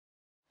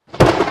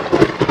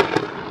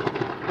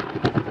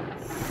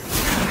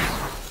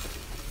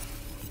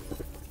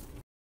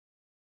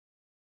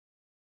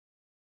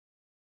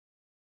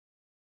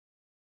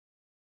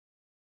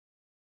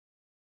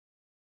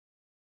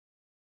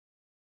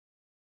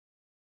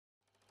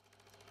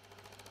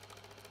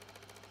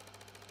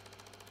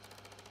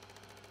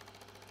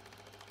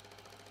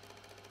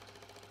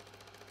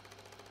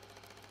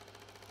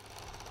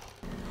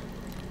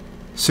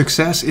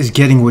Success is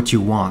getting what you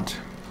want.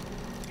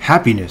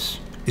 Happiness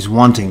is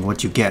wanting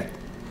what you get.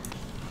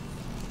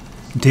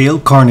 Dale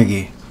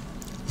Carnegie,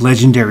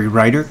 legendary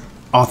writer,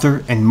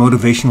 author, and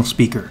motivational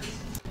speaker.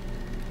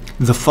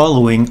 The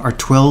following are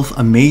 12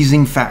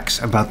 amazing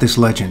facts about this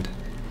legend.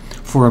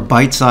 For a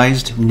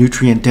bite-sized,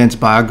 nutrient-dense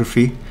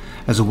biography,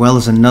 as well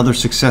as another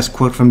success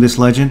quote from this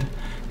legend,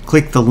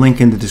 click the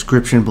link in the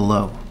description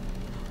below.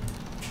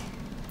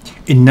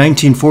 In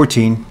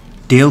 1914,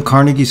 Dale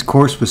Carnegie's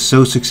course was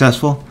so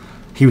successful,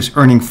 he was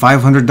earning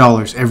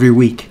 $500 every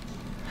week,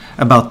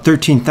 about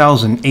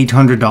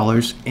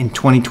 $13,800 in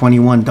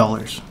 2021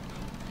 dollars.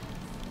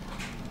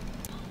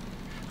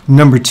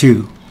 Number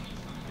 2.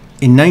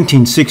 In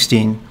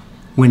 1916,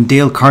 when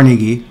Dale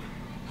Carnegie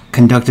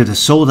conducted a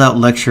sold-out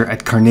lecture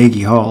at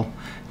Carnegie Hall,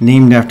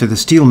 named after the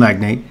steel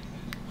magnate,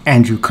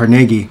 Andrew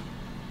Carnegie,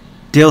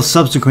 Dale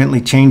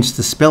subsequently changed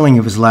the spelling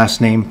of his last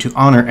name to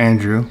honor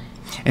Andrew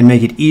and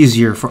make it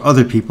easier for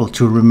other people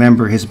to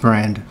remember his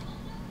brand.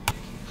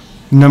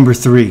 Number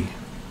 3.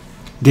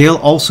 Dale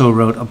also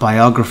wrote a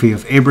biography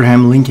of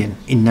Abraham Lincoln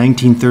in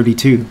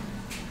 1932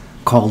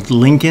 called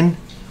Lincoln,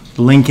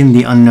 Lincoln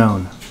the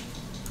Unknown.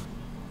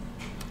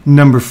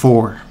 Number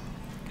 4.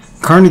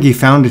 Carnegie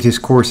founded his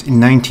course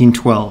in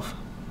 1912,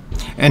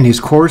 and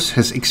his course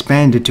has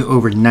expanded to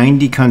over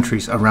 90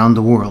 countries around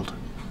the world.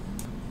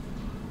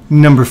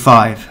 Number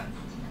 5.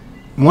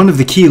 One of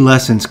the key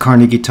lessons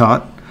Carnegie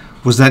taught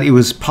was that it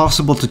was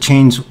possible to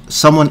change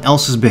someone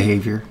else's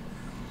behavior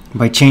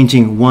by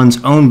changing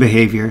one's own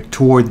behavior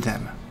toward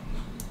them.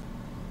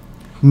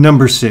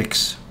 Number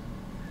 6.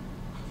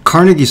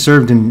 Carnegie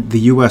served in the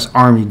U.S.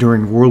 Army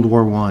during World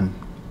War I,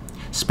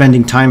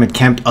 spending time at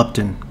Camp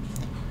Upton.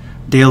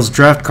 Dale's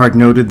draft card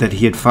noted that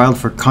he had filed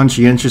for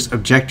conscientious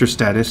objector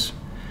status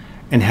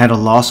and had a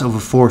loss of a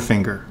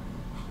forefinger.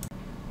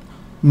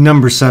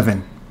 Number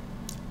 7.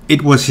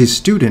 It was his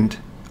student,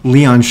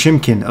 Leon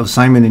Shimkin of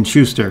Simon &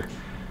 Schuster,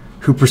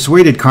 who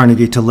persuaded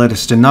Carnegie to let a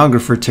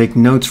stenographer take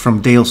notes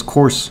from Dale's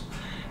course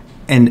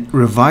and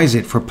revise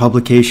it for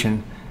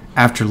publication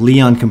after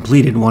Leon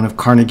completed one of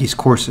Carnegie's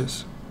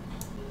courses.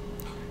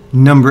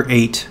 Number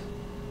 8.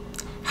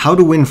 How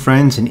to Win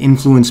Friends and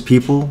Influence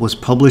People was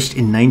published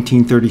in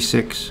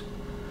 1936.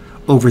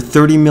 Over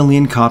 30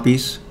 million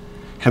copies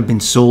have been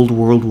sold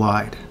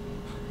worldwide.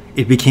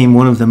 It became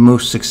one of the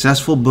most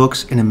successful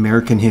books in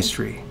American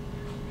history.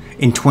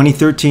 In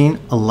 2013,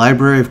 a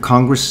Library of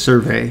Congress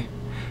survey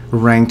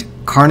ranked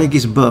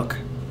Carnegie's book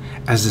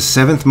as the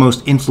 7th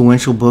most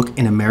influential book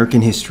in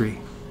American history.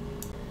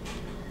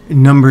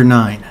 Number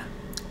 9.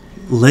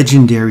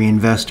 Legendary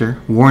investor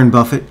Warren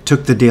Buffett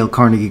took the Dale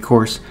Carnegie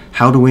course,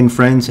 How to Win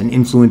Friends and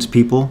Influence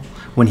People,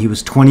 when he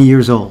was 20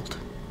 years old.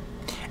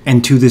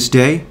 And to this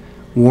day,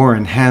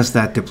 Warren has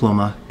that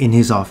diploma in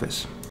his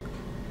office.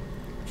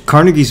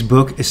 Carnegie's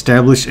book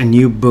established a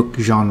new book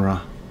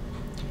genre.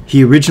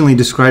 He originally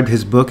described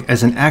his book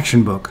as an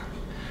action book,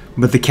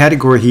 but the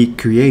category he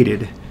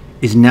created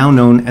is now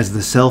known as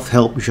the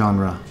self-help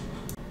genre.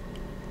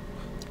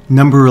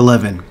 Number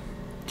 11.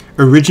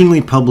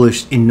 Originally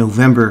published in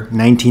November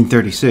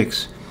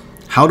 1936,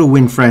 How to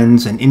Win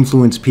Friends and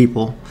Influence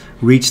People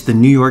reached the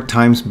New York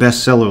Times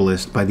bestseller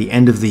list by the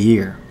end of the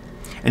year,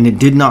 and it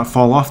did not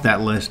fall off that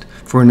list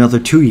for another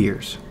 2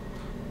 years.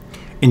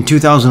 In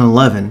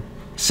 2011,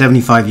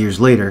 75 years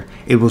later,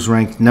 it was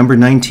ranked number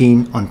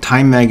 19 on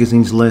Time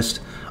magazine's list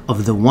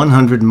of the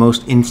 100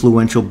 most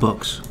influential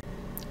books.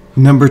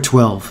 Number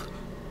 12.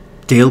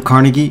 Dale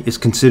Carnegie is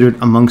considered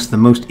amongst the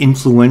most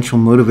influential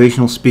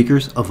motivational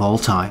speakers of all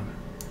time.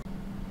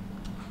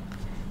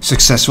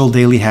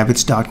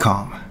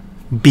 SuccessfulDailyHabits.com.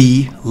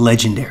 Be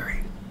legendary.